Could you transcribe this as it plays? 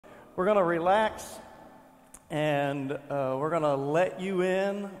We're going to relax, and we're going to let you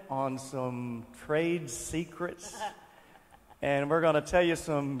in on some trade secrets, and we're going to tell you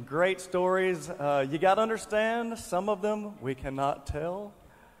some great stories. You got to understand, some of them we cannot tell,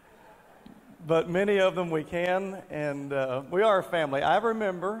 but many of them we can, and we are a family. I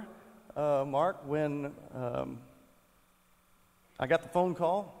remember, Mark, when I got the phone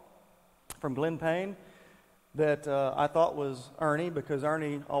call from Glenn Payne that I thought was Ernie, because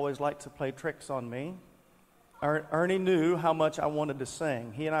Ernie always liked to play tricks on me. Ernie knew how much I wanted to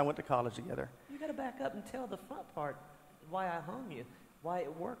sing. He and I went to college together. You got to back up and tell the front part why I hung you, why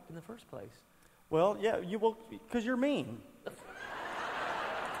it worked in the first place. Well, yeah, you will, because you're mean.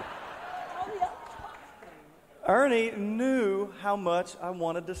 Ernie knew how much I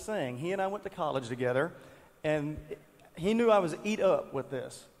wanted to sing. He and I went to college together, and he knew I was eat up with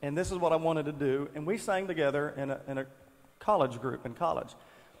this, and this is what I wanted to do, and we sang together in a college group in college.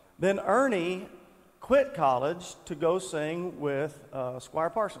 Then Ernie quit college to go sing with Squire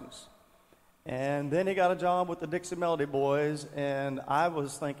Parsons, and then he got a job with the Dixie Melody Boys, and I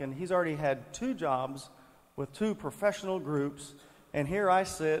was thinking, he's already had 2 jobs with 2 professional groups, and here I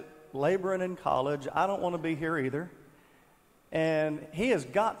sit laboring in college. I don't want to be here either, and he has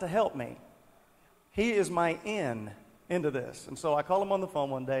got to help me. He is my in into this. And so I called him on the phone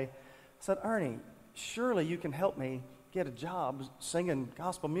one day. I said, Ernie, surely you can help me get a job singing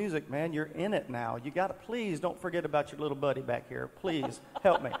gospel music, man. You're in it now. You got to, please don't forget about your little buddy back here. Please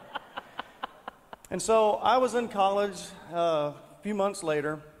help me. And so I was in college a few months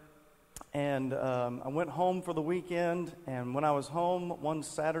later, and I went home for the weekend. And when I was home one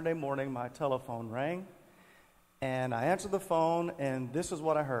Saturday morning, my telephone rang, and I answered the phone, and this is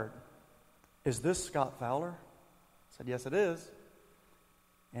what I heard. Is this Scott Fowler? I said, yes, it is.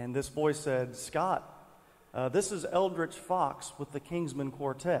 And this voice said, Scott, this is Eldridge Fox with the Kingsmen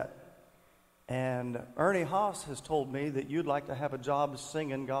Quartet. And Ernie Haas has told me that you'd like to have a job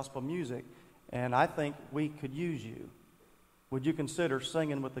singing gospel music, and I think we could use you. Would you consider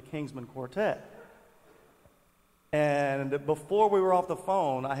singing with the Kingsmen Quartet? And before we were off the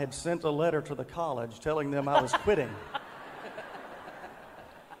phone, I had sent a letter to the college telling them I was quitting.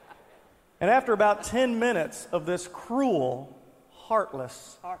 And after about 10 minutes of this cruel,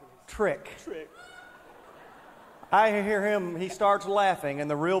 heartless trick, I hear him, he starts laughing, and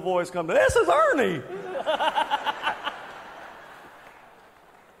the real voice comes, this is Ernie!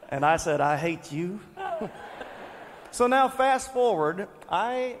 And I said, I hate you. So now fast forward,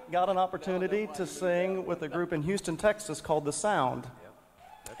 I got an opportunity to sing with a group in Houston, Texas called The Sound.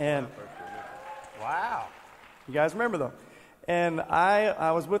 And wow. You guys remember them? And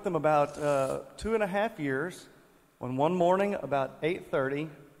I was with them about 2.5 years when one morning about 8:30,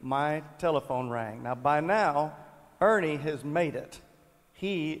 my telephone rang. Now, by now, Ernie has made it.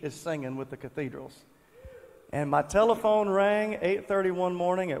 He is singing with the Cathedrals. And my telephone rang 8:30 one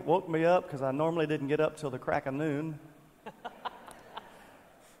morning. It woke me up because I normally didn't get up till the crack of noon.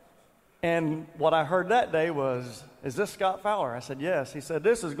 And what I heard that day was, is this Scott Fowler? I said, yes. He said,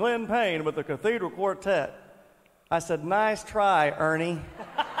 this is Glenn Payne with the Cathedral Quartet. I said, nice try, Ernie.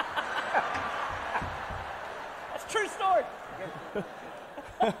 That's a true story.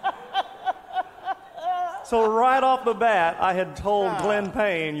 So right off the bat, I had told Glenn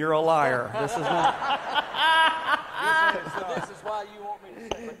Payne, you're a liar. This is not. So this is why you want me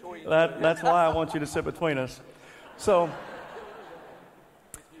to sit between you. That's why I want you to sit between us. So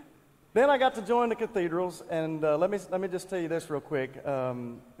then I got to join the Cathedrals, and let me just tell you this real quick,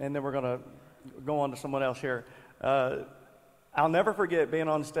 and then we're going to go on to someone else here. I'll never forget being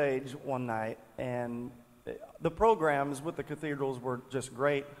on stage one night, and the programs with the Cathedrals were just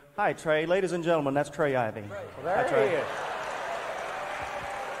great. Hi, Trey. Ladies and gentlemen, that's Trey Ivy. Well, there he is.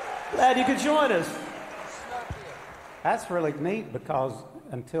 Glad you could join us. That's really neat, because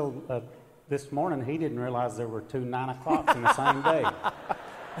until this morning, he didn't realize there were 2 9 o'clocks in the same day.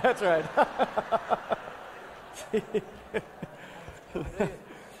 That's right.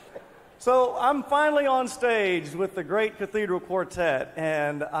 So I'm finally on stage with the great Cathedral Quartet,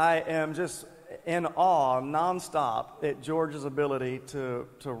 and I am just in awe nonstop at George's ability to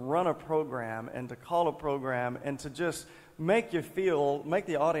run a program and to call a program and to just make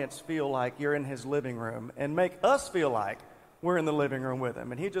the audience feel like you're in his living room and make us feel like we're in the living room with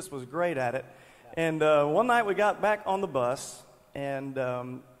him. And he just was great at it. And one night we got back on the bus, and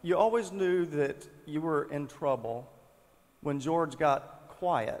you always knew that you were in trouble when George got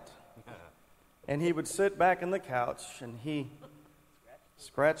quiet. And he would sit back in the couch, and he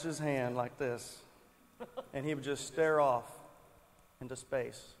scratch his hand like this, and he would just stare off into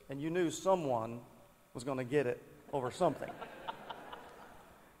space. And you knew someone was going to get it over something.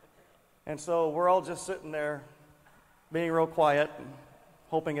 And so we're all just sitting there being real quiet and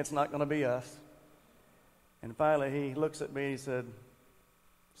hoping it's not going to be us. And finally he looks at me and he said,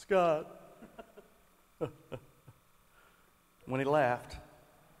 Scott. When he laughed,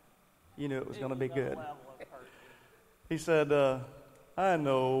 you knew it was going to be good. He said, I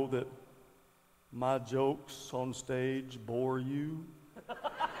know that my jokes on stage bore you.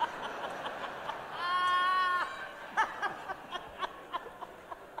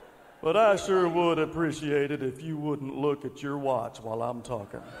 But I sure would appreciate it if you wouldn't look at your watch while I'm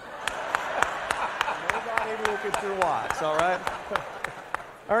talking. Nobody look at your watch, all right?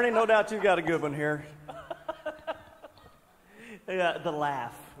 Ernie, no doubt you got a good one here. Yeah, the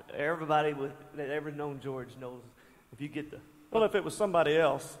laugh. Everybody that ever known George knows if you get the... Well, if it was somebody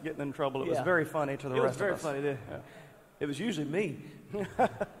else getting in trouble, it was very funny to the rest of us. It was very funny. It was usually me.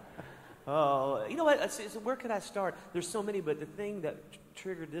 Oh, you know what? So where could I start? There's so many, but the thing that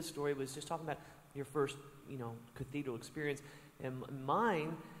triggered this story was just talking about your first, cathedral experience. And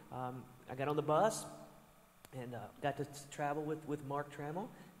mine, I got on the bus and got to travel with Mark Trammell,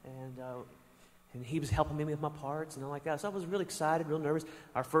 and he was helping me with my parts and all like that. So I was really excited, real nervous.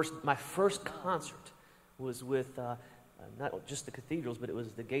 My first concert was with not just the Cathedrals, but it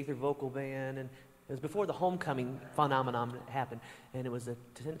was the Gaither Vocal Band, and it was before the homecoming phenomenon happened, and it was the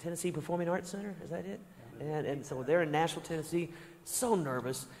Tennessee Performing Arts Center. Is that it? And so they're in Nashville, Tennessee. So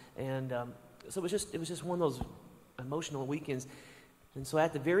nervous, and so it was just one of those emotional weekends. And so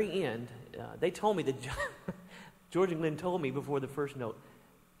at the very end, they told me that George and Glenn told me before the first note,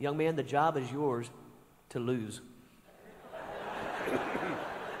 young man, the job is yours to lose.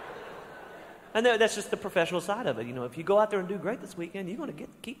 And that's just the professional side of it. If you go out there and do great this weekend, you're going to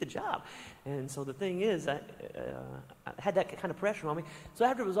keep the job. And so the thing is, I had that kind of pressure on me. So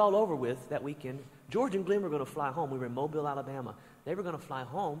after it was all over with that weekend, George and Glenn were going to fly home. We were in Mobile, Alabama. They were going to fly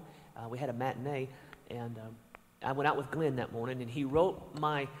home. We had a matinee, and I went out with Glenn that morning, and he wrote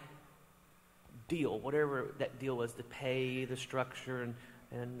my deal, whatever that deal was, the pay, the structure,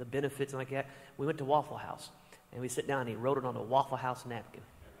 and the benefits and like that. We went to Waffle House, and we sit down, and he wrote it on a Waffle House napkin.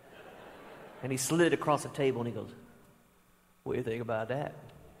 And he slid it across the table, and he goes, what do you think about that?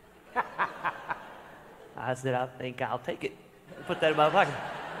 I said, I think I'll take it. Put that in my pocket.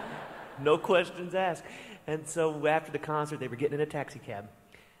 No questions asked. And so after the concert, they were getting in a taxi cab.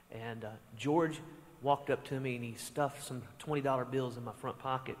 And George walked up to me, and he stuffed some $20 bills in my front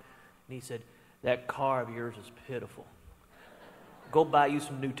pocket. And he said, that car of yours is pitiful. Go buy you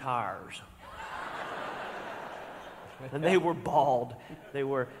some new tires. And they were bald. They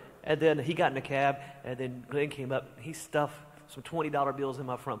were... And then he got in the cab, and then Glenn came up. He stuffed some $20 bills in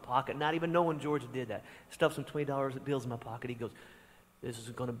my front pocket, not even knowing George did that. Stuffed some $20 bills in my pocket. He goes, "This is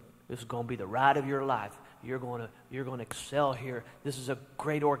going to be the ride of your life. You're going to excel here. This is a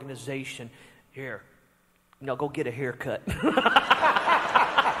great organization. Here, go get a haircut."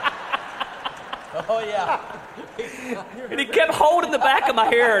 Oh, yeah. And he kept holding the back of my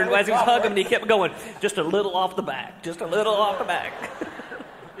hair, and as he was hugging me, he kept going, just a little off the back, just a little off the back.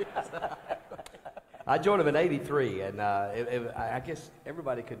 I joined him in '83, and I guess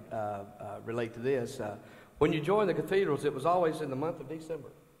everybody could relate to this. When you joined the Cathedrals, it was always in the month of December.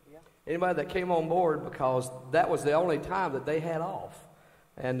 Yeah. Anybody that came on board, because that was the only time that they had off.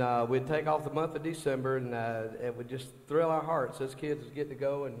 And we'd take off the month of December, and it would just thrill our hearts as kids getting to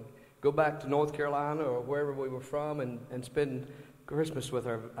go and go back to North Carolina or wherever we were from and spend Christmas with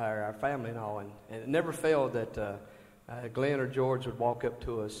our family and all. And it never failed that Glenn or George would walk up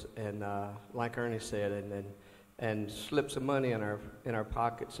to us and, like Ernie said, and slip some money in our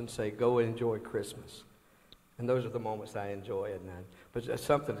pockets and say, "Go and enjoy Christmas." And those are the moments I enjoy. But it's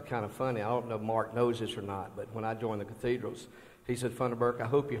something kind of funny. I don't know if Mark knows this or not, but when I joined the Cathedrals, he said, "Funderburk, I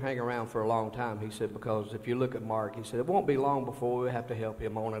hope you hang around for a long time." He said, because if you look at Mark, he said, it won't be long before we have to help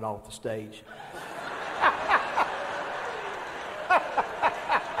him on and off the stage.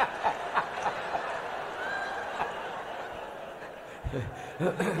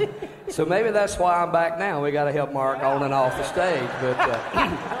 So maybe that's why I'm back now. We got to help Mark on and off the stage.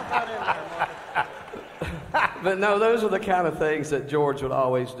 But no, those are the kind of things that George would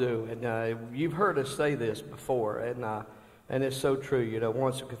always do. And you've heard us say this before, and it's so true.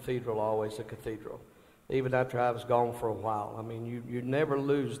 Once a cathedral, always a cathedral. Even after I was gone for a while. I mean, you never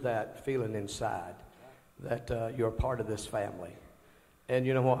lose that feeling inside that you're a part of this family. And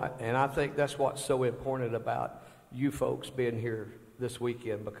you know what? And I think that's what's so important about you folks being here this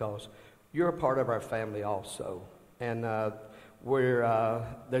weekend, because you're a part of our family also. And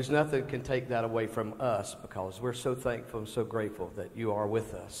there's nothing can take that away from us, because we're so thankful and so grateful that you are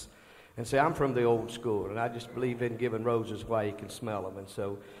with us. And see, I'm from the old school, and I just believe in giving roses while you can smell them. And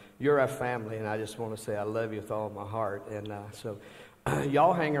so you're our family, and I just want to say I love you with all my heart. And so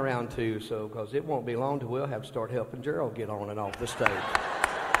y'all hang around, too, so because it won't be long till we'll have to start helping Gerald get on and off the stage.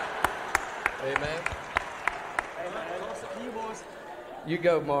 Amen. You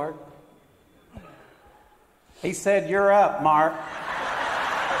go, Mark. He said, "You're up, Mark."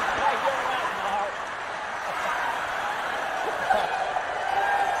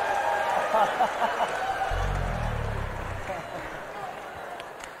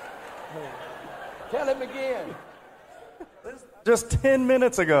 Tell him again. Just 10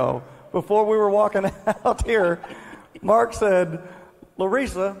 minutes ago, before we were walking out here, Mark said,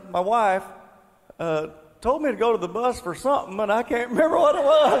 Larissa, my wife, told me to go to the bus for something, and I can't remember what it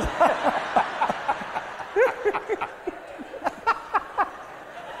was.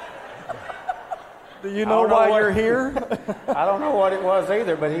 Do you know why you're here? I don't know what it was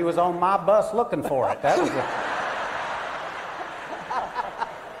either, but he was on my bus looking for it. That was it.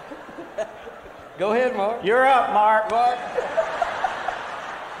 Go ahead, Mark. You're up, Mark. Mark.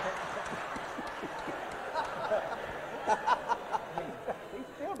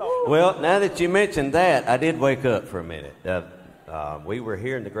 Well, now that you mentioned that, I did wake up for a minute. We were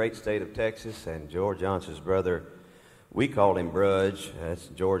here in the great state of Texas, and George Johnson's brother, we called him Brudge.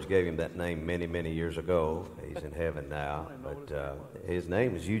 George gave him that name many, many years ago. He's in heaven now. But his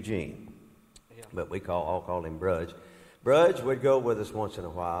name is Eugene. But we all called him Brudge. Brudge would go with us once in a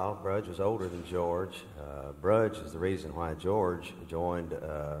while. Brudge was older than George. Brudge is the reason why George joined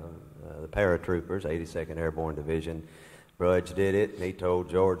the paratroopers, 82nd Airborne Division. Brudge did it, and he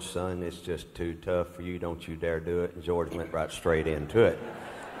told George, son, it's just too tough for you. Don't you dare do it. And George went right straight into it.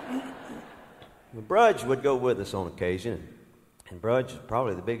 Brudge would go with us on occasion, and Brudge is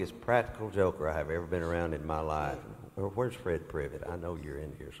probably the biggest practical joker I have ever been around in my life. Where's Fred Privet? I know you're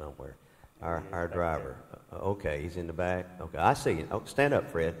in here somewhere. Our driver. Okay, he's in the back. Okay, I see you. Oh, stand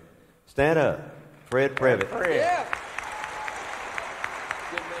up, Fred. Stand up. Fred Privet. Yeah.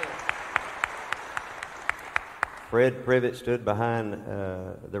 Good man. Fred Privet stood behind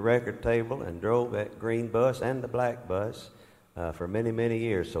the record table and drove that green bus and the black bus for many, many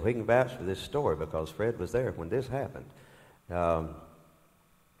years. So he can vouch for this story because Fred was there when this happened.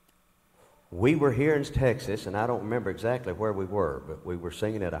 We were here in Texas, and I don't remember exactly where we were, but we were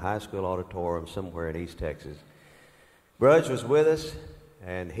singing at a high school auditorium somewhere in East Texas. Brudge was with us,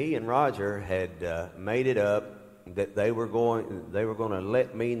 and he and Roger had made it up that they were going to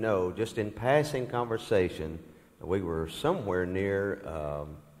let me know, just in passing conversation, that we were somewhere near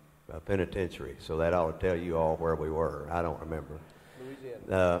a penitentiary. So that ought to tell you all where we were. I don't remember.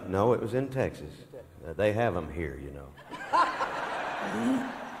 Louisiana. No, it was in Texas. They have them here, you know.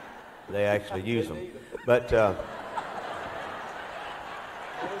 They actually use them. But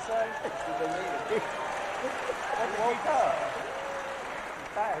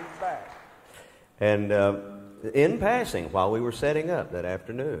and in passing, while we were setting up that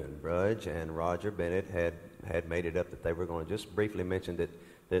afternoon, Brudge and Roger Bennett had made it up that they were going to just briefly mention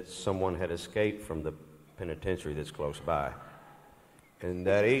that someone had escaped from the penitentiary that's close by. And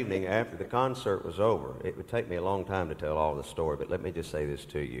that evening, after the concert was over, it would take me a long time to tell all the story, but let me just say this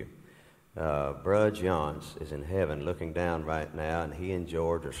to you. Brudge Jans is in heaven looking down right now, and he and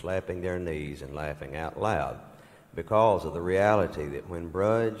George are slapping their knees and laughing out loud because of the reality that when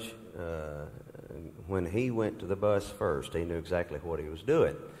Brudge, when he went to the bus first, he knew exactly what he was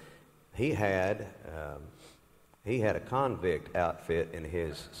doing. He had a convict outfit in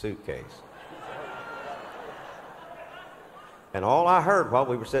his suitcase. And all I heard while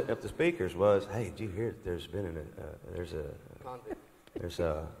we were setting up the speakers was, "Hey, did you hear that there's been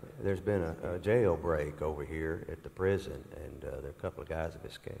a jailbreak over here at the prison, and there are a couple of guys have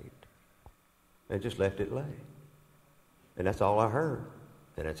escaped." And just left it lay. And that's all I heard,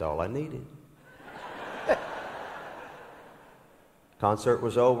 and that's all I needed. Concert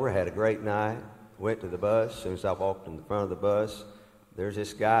was over, had a great night, went to the bus. As soon as I walked in the front of the bus, there's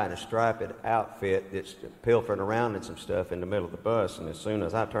this guy in a striped outfit that's pilfering around in some stuff in the middle of the bus, and as soon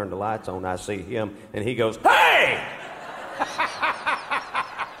as I turn the lights on, I see him, and he goes, "Hey!"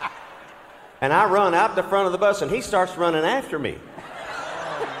 And I run out the front of the bus, and he starts running after me.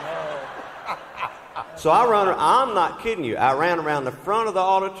 So I run, I'm not kidding you, I ran around the front of the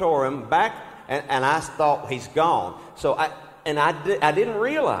auditorium, back, and I thought, he's gone. So I didn't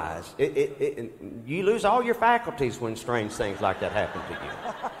realize, you lose all your faculties when strange things like that happen to you.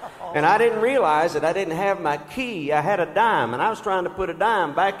 And I didn't realize that I didn't have my key. I had a dime, and I was trying to put a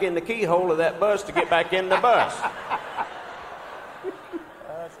dime back in the keyhole of that bus to get back in the bus.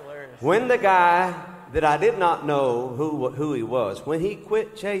 That's hilarious. When the guy that I did not know who he was. When he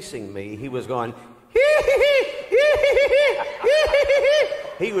quit chasing me, he was going,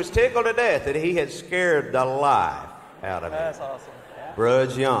 he was tickled to death that he had scared the life out of me. That's awesome.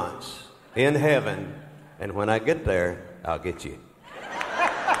 Brudge Yance in heaven, and when I get there, I'll get you.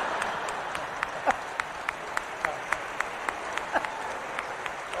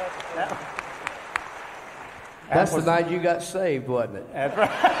 That's the night you got saved, wasn't it? That's right.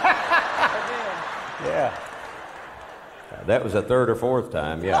 Yeah. That was the third or fourth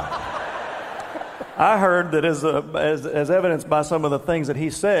time, yeah. I heard that as evidenced by some of the things that he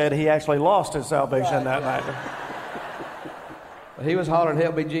said, he actually lost his salvation that night. He was hollering,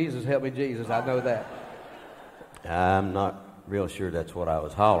 "Help me, Jesus, help me, Jesus." I know that. I'm not real sure that's what I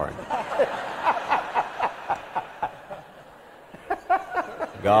was hollering.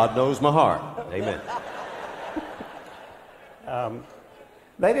 God knows my heart. Amen.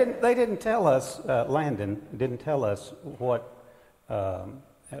 They didn't tell us, Landon didn't tell us what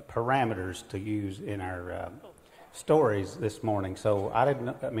parameters to use in our stories this morning. So I didn't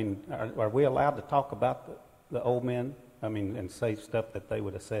know, I mean, are we allowed to talk about the old men? I mean, and say stuff that they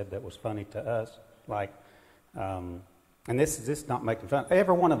would have said that was funny to us? Like, and this is not making fun.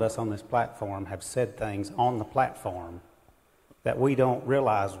 Every one of us on this platform have said things on the platform that we don't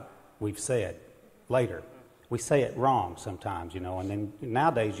realize we've said later. We say it wrong sometimes, you know, and then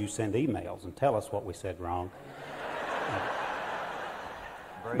nowadays you send emails and tell us what we said wrong.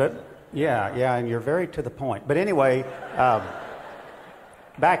 But yeah, and you're very to the point. But anyway,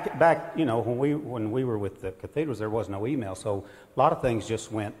 back, you know, when we were with the Cathedrals, there was no email, so a lot of things just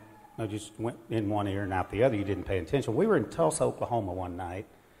went in one ear and out the other. You didn't pay attention. We were in Tulsa, Oklahoma one night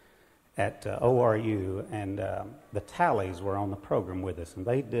at ORU, and the Tallies were on the program with us, and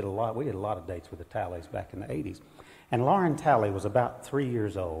they did a lot. We did a lot of dates with the Tallies back in the 80s. And Lauren Talley was about 3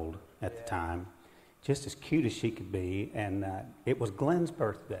 years old at the time, just as cute as she could be, and it was Glenn's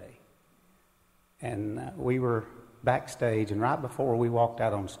birthday. And we were backstage, and right before we walked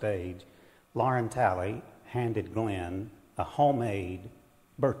out on stage, Lauren Talley handed Glenn a homemade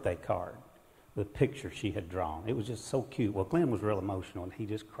birthday card with a picture she had drawn. It was just so cute. Well, Glenn was real emotional, and he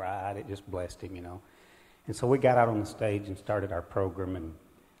just cried. It just blessed him, you know. And so we got out on the stage and started our program, and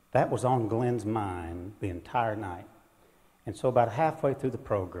that was on Glenn's mind the entire night. And so about halfway through the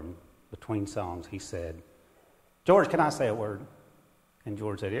program, between songs, he said, "George, can I say a word?" And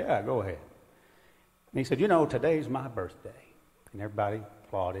George said, "Yeah, go ahead." And he said, "You know, today's my birthday." And everybody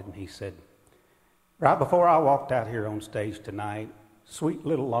applauded, and he said, "Right before I walked out here on stage tonight, sweet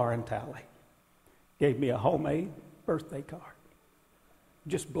little Lauren Talley gave me a homemade birthday card.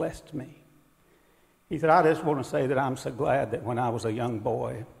 Just blessed me." He said, "I just want to say that I'm so glad that when I was a young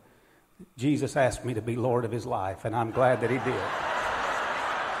boy, Jesus asked me to be Lord of his life, and I'm glad that he did."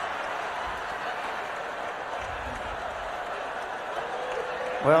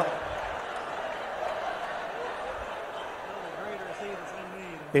 Well,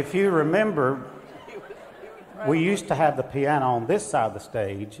 if you remember, we used to have the piano on this side of the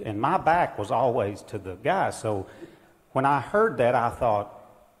stage, and my back was always to the guy. So when I heard that, I thought,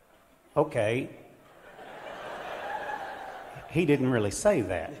 okay, he didn't really say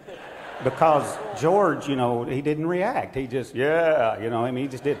that. Because George, you know, he didn't react. He just, yeah, you know, I mean, he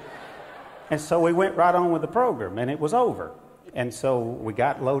just did. And so we went right on with the program, and it was over. And so we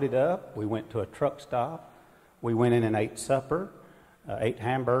got loaded up. We went to a truck stop. We went in and ate supper. Ate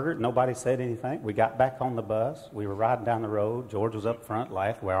hamburgers. Nobody said anything. We got back on the bus. We were riding down the road. George was up front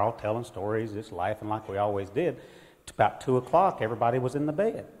laughing. We were all telling stories, just laughing like we always did. It's about 2 o'clock. Everybody was in the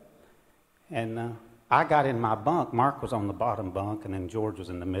bed. And I got in my bunk. Mark was on the bottom bunk, and then George was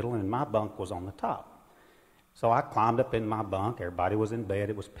in the middle, and my bunk was on the top. So I climbed up in my bunk. Everybody was in bed.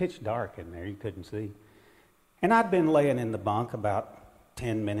 It was pitch dark in there. You couldn't see. And I'd been laying in the bunk about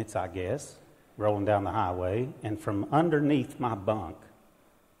 10 minutes, I guess, rolling down the highway, and from underneath my bunk,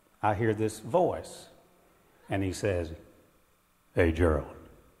 I hear this voice, and he says, "Hey, Gerald."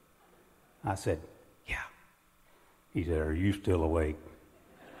 I said, "Yeah." He said, "Are you still awake?"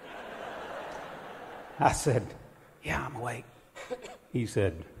 I said, "Yeah, I'm awake." He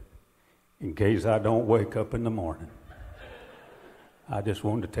said, "In case I don't wake up in the morning, I just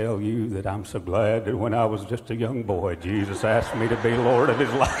wanted to tell you that I'm so glad that when I was just a young boy, Jesus asked me to be Lord of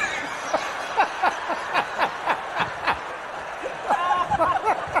his life."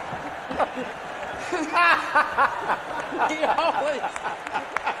 He always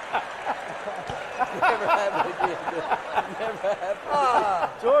never happened again. Never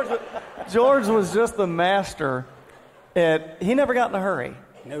happened. George was just the master he never got in a hurry.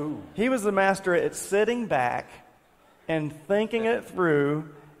 No. He was the master at sitting back and thinking it through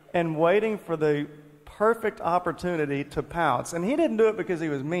and waiting for the perfect opportunity to pounce. And he didn't do it because he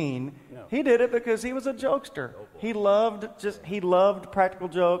was mean. No. He did it because he was a jokester. He loved practical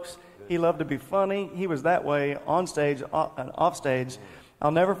jokes. He loved to be funny. He was that way on stage and off stage.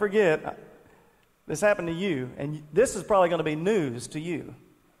 I'll never forget, this happened to you, and this is probably going to be news to you.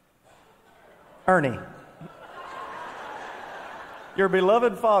 Ernie, your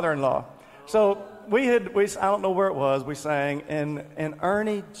beloved father-in-law. So I don't know where it was, we sang, and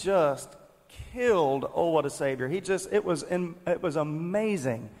Ernie just killed "Oh What a Savior." It was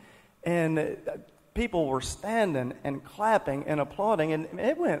amazing. And people were standing and clapping and applauding, and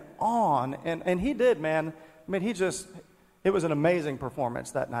it went on, and he did, man. I mean, it was an amazing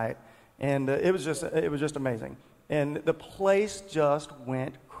performance that night, and it was just amazing. And the place just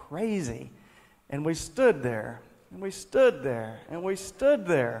went crazy, and we stood there, and we stood there, and we stood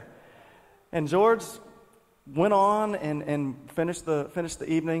there, and George went on and finished the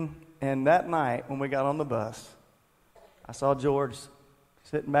evening. And that night, when we got on the bus, I saw George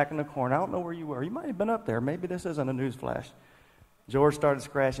sitting back in the corner. I don't know where you were. You might have been up there. Maybe this isn't a news flash. George started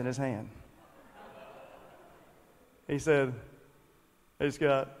scratching his hand. He said, "Hey,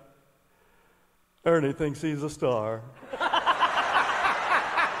 Scott, Ernie thinks he's a star."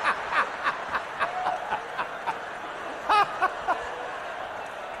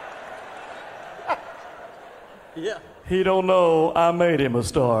 Yeah. He don't know I made him a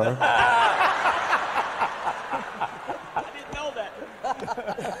star. I didn't know that.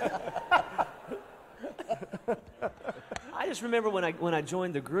 I just remember when I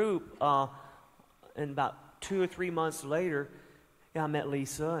joined the group, and about 2 or 3 months later, I met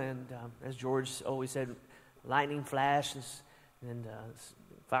Lisa, and as George always said, lightning flashes and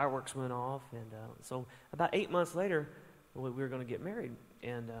fireworks went off, and so about 8 months later, we were going to get married,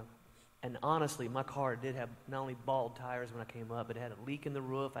 and honestly, my car did have not only bald tires when I came up, it had a leak in the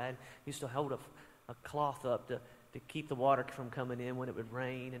roof. I used to hold a cloth up to keep the water from coming in when it would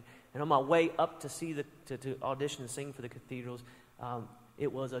rain. And on my way up to audition and sing for the Cathedrals,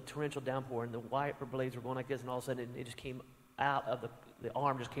 it was a torrential downpour, and the wiper blades were going like this, and all of a sudden it just came out of the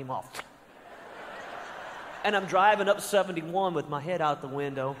arm just came off. And I'm driving up 71 with my head out the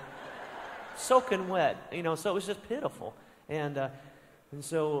window, soaking wet, so it was just pitiful. And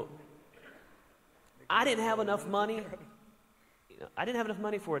so I didn't have enough money. I didn't have enough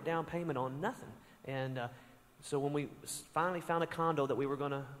money for a down payment on nothing. And so when we finally found a condo that we were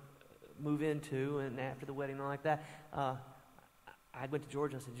going to move into, and after the wedding and all like that, I went to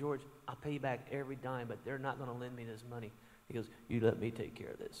George and I said, "George, I'll pay you back every dime, but they're not going to lend me this money." He goes, "You let me take care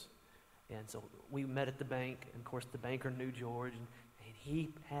of this." And so we met at the bank, and of course the banker knew George, and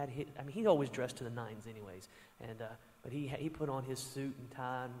he had he always dressed to the nines anyways, and but he put on his suit and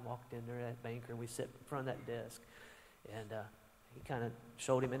tie and walked in there at that banker, and we sat in front of that desk, and he kind of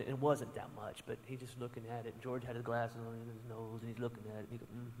showed him, and it wasn't that much, but he just looking at it. George had his glasses on his nose, and he's looking at it, and he goes,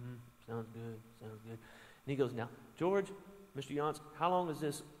 "Sounds good, sounds good." And he goes, "Now, George, Mr. Yance, how long has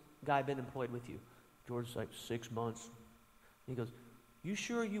this guy been employed with you?" George's like, 6 months. And he goes, "You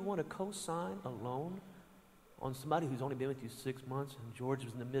sure you want to co-sign a loan on somebody who's only been with you 6 months?" And George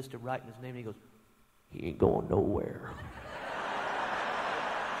was in the midst of writing his name, and he goes, "He ain't going nowhere."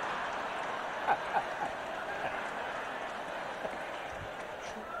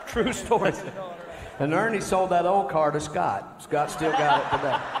 True story. And Ernie sold that old car to Scott. Scott still got it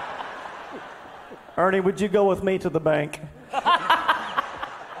today. Ernie, would you go with me to the bank?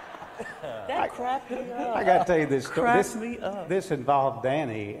 That cracked me up. I got to tell you this story. Cracked me up. This involved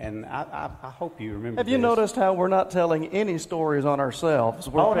Danny, and I hope you remember Have you this. noticed how we're not telling any stories on ourselves?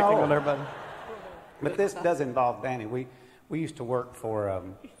 We're picking on everybody. But this does involve Danny. We used to work for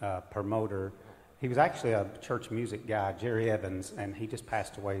a promoter. He was actually a church music guy, Jerry Evans, and he just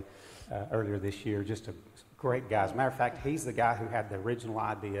passed away earlier this year. Just a great guy. As a matter of fact, he's the guy who had the original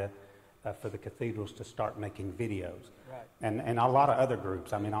idea for the Cathedrals to start making videos. Right. And a lot of other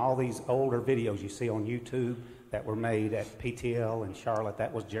groups. I mean, all these older videos you see on YouTube that were made at PTL in Charlotte,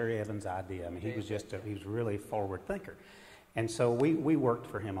 that was Jerry Evans' idea. I mean, he was really a forward thinker. And so we worked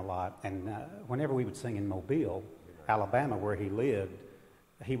for him a lot. And whenever we would sing in Mobile, Alabama, where he lived,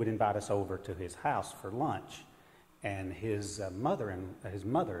 he would invite us over to his house for lunch. And his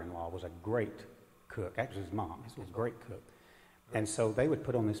mother-in-law was a great cook. Actually, his mom was a great cook. And so they would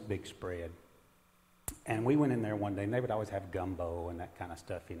put on this big spread. And we went in there one day, and they would always have gumbo and that kind of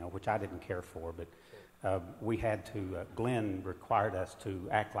stuff, which I didn't care for. But we had to, Glenn required us to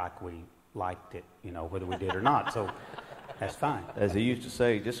act like we liked it, whether we did or not. So that's fine. As he used to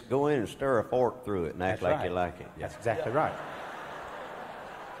say, just go in and stir a fork through it and act like you like it. Yeah. That's exactly right.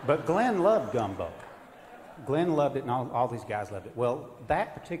 But Glenn loved gumbo. Glenn loved it, and all these guys loved it. Well,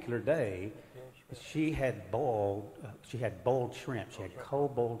 that particular day, She had boiled shrimp. She had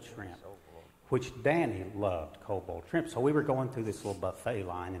cold boiled shrimp, which Danny loved, cold boiled shrimp. So we were going through this little buffet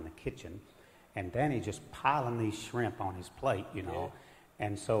line in the kitchen, and Danny just piling these shrimp on his plate, you know. Yeah.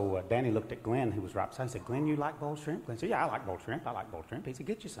 And so Danny looked at Glenn, who was right beside him, and said, "Glenn, you like boiled shrimp?" Glenn said, "Yeah, I like boiled shrimp. I like boiled shrimp." He said,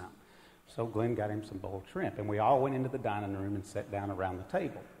 "Get you some." So Glenn got him some boiled shrimp, and we all went into the dining room and sat down around the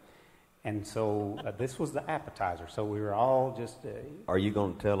table. And so this was the appetizer. So we were all just... Are you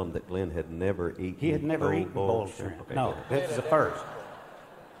going to tell him that Glenn had never eaten He had never eaten boiled shrimp. Okay, no, this is the first.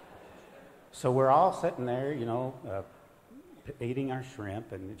 So we're all sitting there, you know, eating our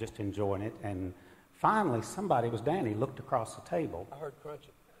shrimp and just enjoying it. And finally, Danny, looked across the table. I heard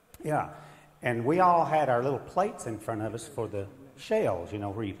crunching. Yeah. And we all had our little plates in front of us for the shells, you know,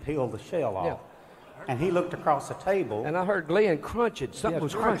 where you peel the shell off. Yeah. And he looked across the table. And I heard Glenn crunching. Something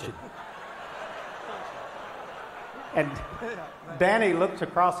was crunching. And Danny looked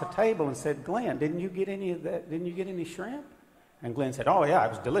across the table and said, "Glenn, didn't you get any of that? Didn't you get any shrimp?" And Glenn said, "Oh, yeah, it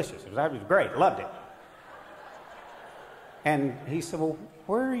was delicious. It was great. Loved it." And he said, "Well,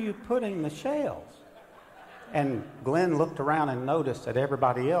 where are you putting the shells?" And Glenn looked around and noticed that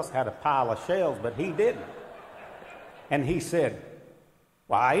everybody else had a pile of shells, but he didn't. And he said,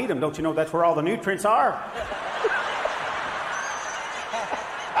 "Well, I eat them. Don't you know that's where all the nutrients are?"